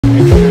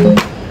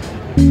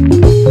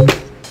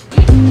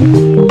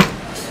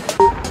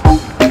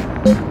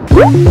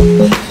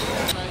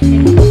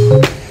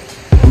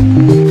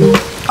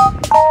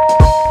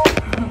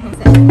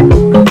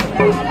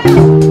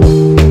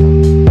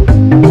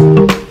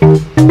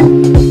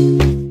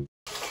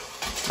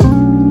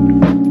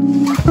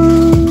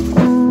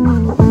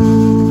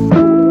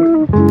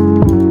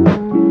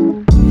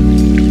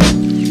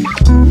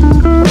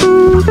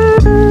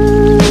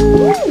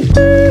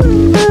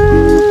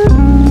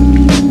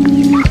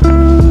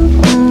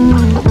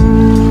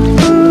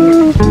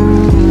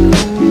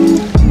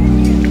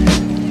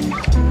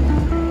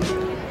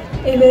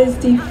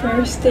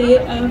First day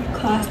of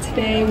class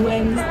today,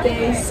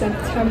 Wednesday,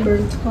 September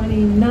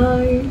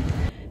 29th,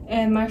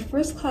 and my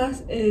first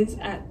class is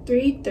at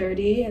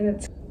 3:30 and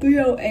it's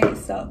 3:08,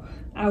 so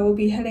I will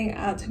be heading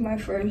out to my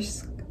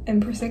first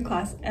in-person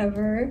class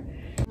ever.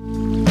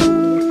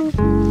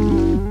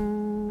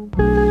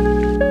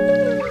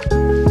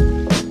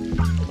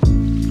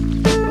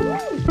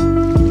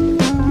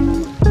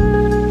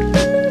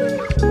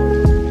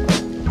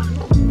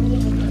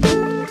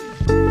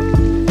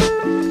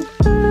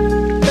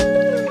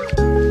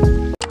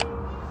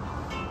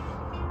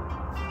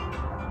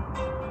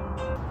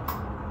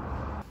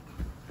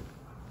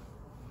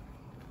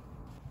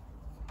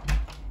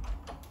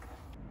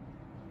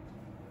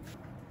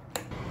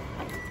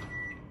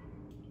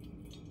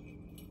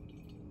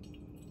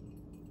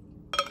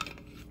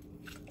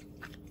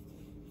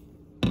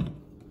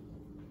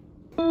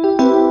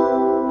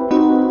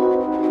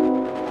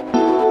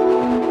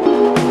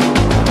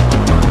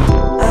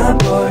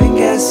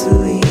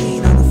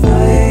 Gasoline on the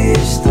fire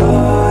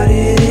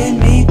started in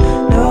me.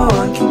 No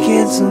one can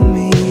cancel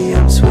me.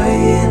 I'm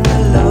swaying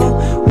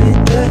along with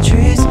the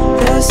trees.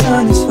 The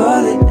sun is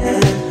falling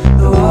and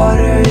the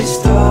water is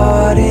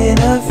starting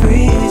to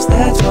freeze.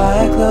 That's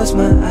why I close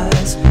my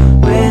eyes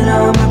when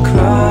I'm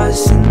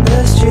crossing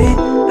the street.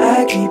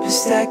 I keep a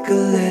stack of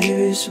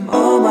letters from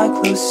all my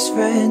closest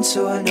friends,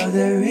 so I know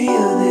they're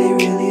real, they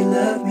really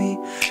love me,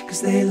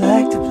 cause they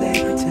like to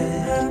play pretend.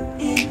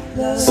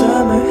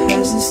 Summer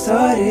hasn't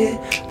started,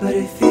 but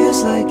it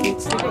feels like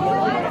it's wow,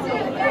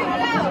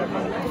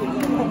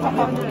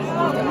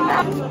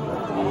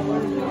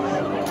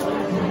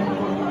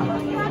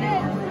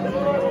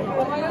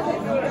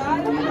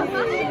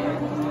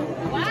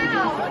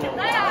 look at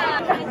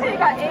that! You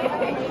got 8.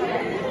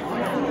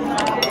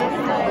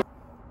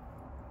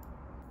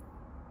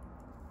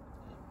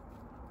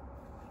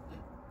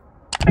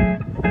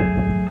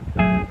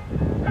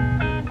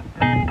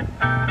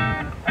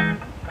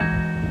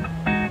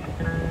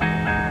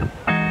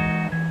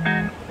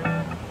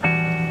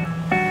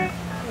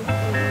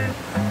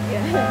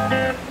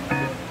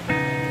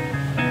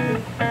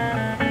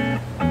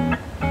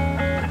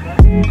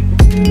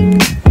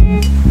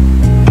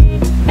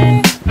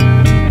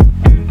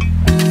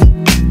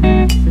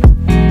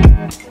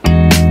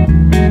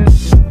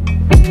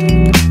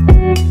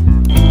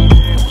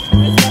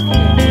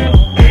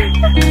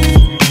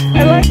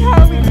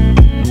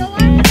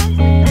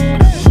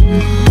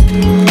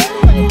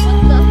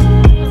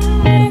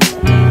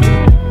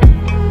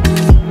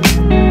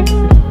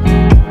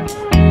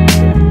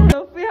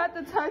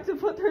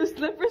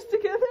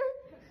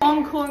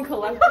 Corn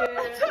collected.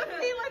 It took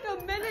me like a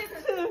minute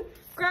to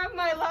grab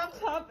my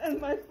laptop and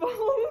my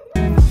phone.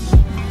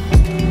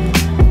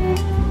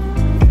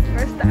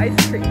 Where's the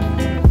ice cream?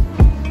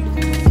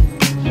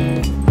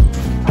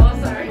 Oh,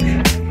 sorry.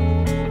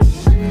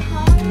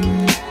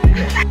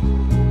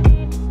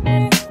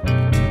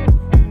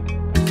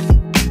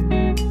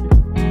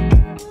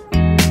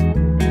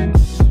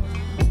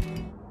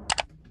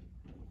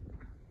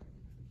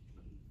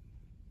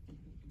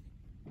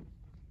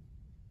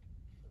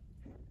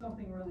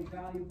 Something really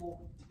valuable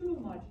too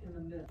much in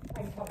the middle.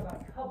 I can talk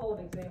about a couple of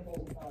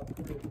examples of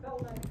career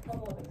development, a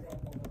couple of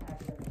examples of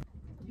academic.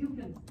 You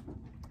can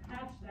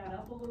patch that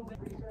up a little bit,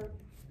 research,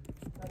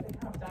 but they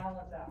kind of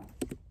balance out.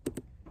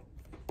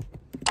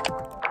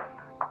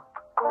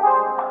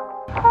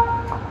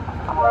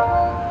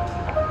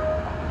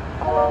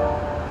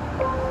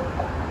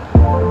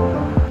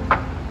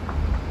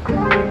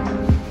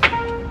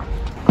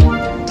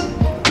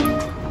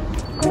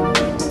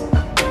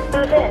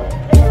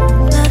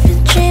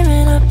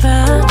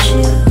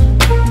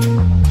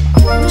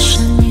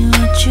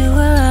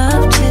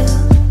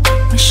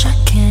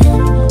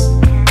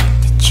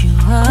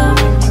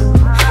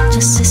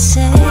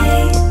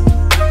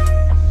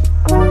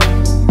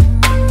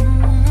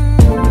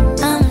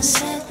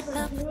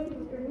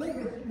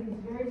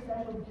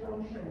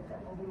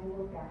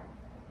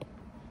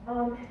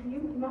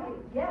 You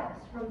might guess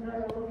from the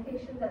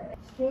location that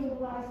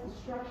stabilize the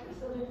structure,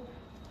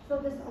 so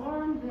this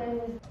arm then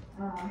is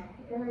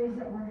areas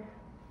that were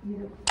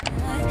you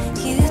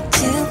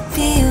to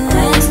be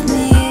with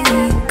me, we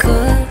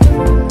could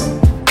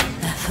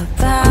laugh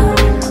about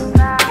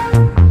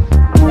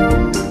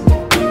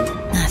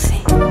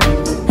nothing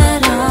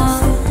at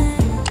all.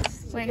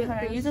 Wait, hold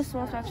on. Use a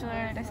small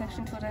spatula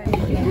dissection tool to.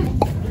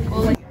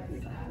 Well, like.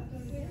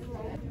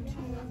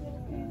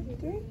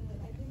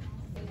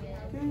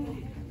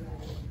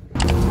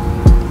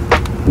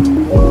 2,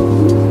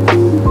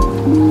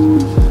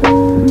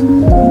 3.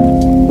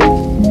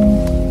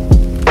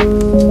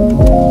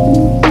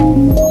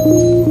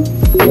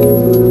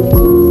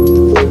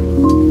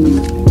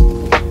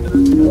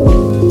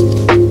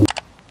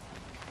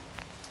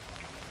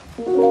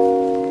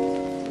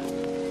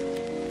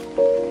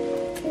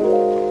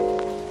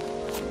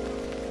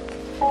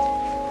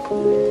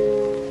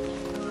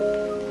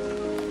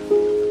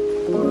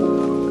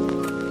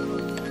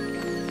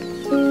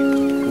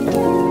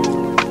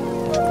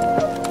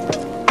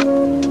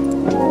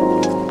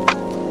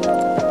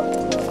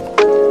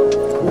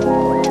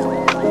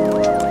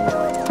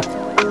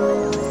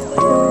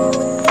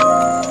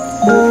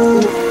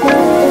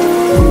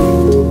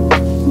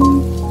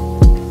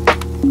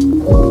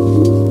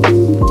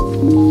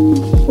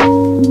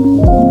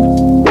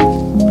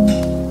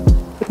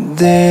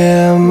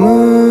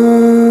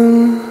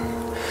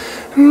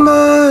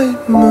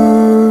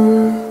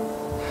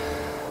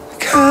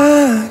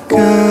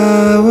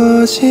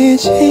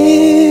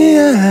 멀어지지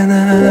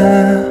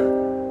않아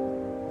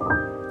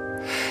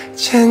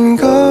잔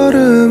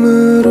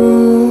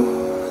걸음으로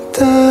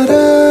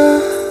따라가도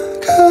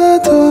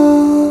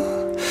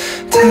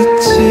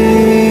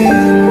닿지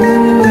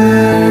않는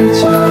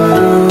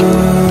날처럼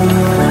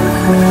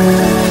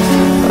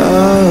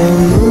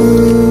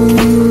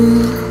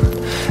moon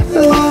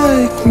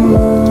like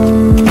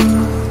moon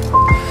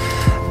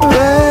왜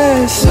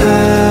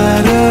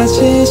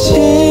사라지지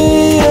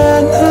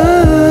않아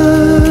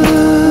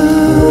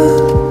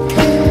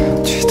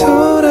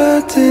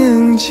뒤돌아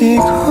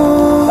등지고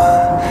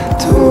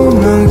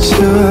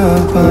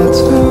도망쳐봐도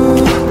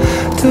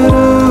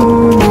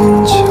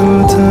따라오는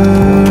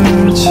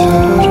저들처럼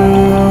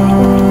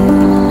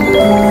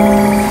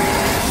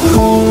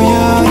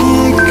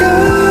우연일까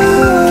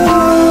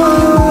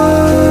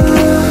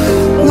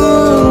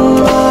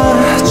눈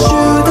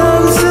마주던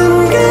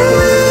순간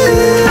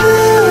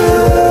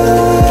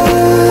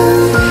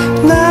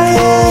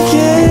나에게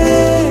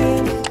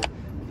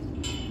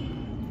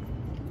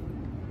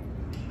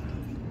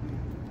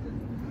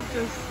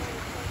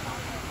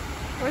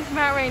Where's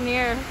Matt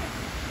Rainier?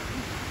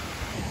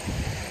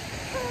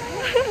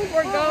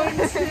 We're going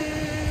to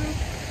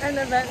an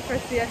event for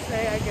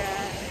CSA, I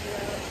guess.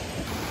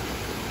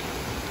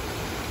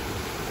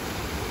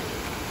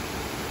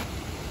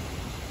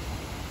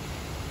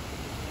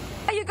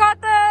 Yeah. You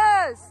got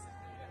this!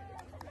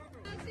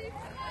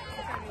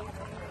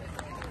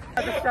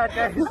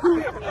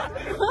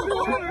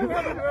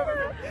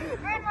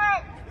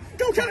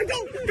 Go, Kevin, go!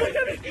 Go,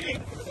 Kevin!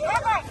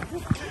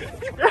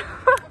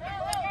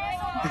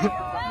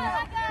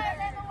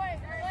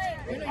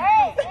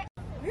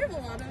 We have a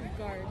lot of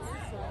guards,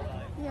 so.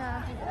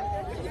 Yeah.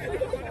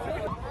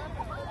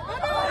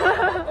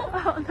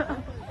 Oh no!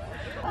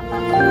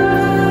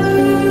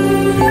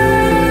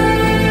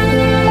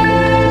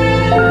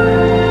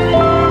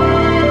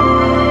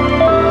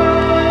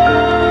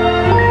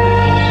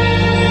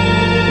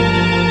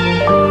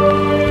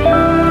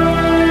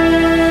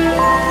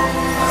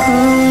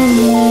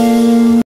 oh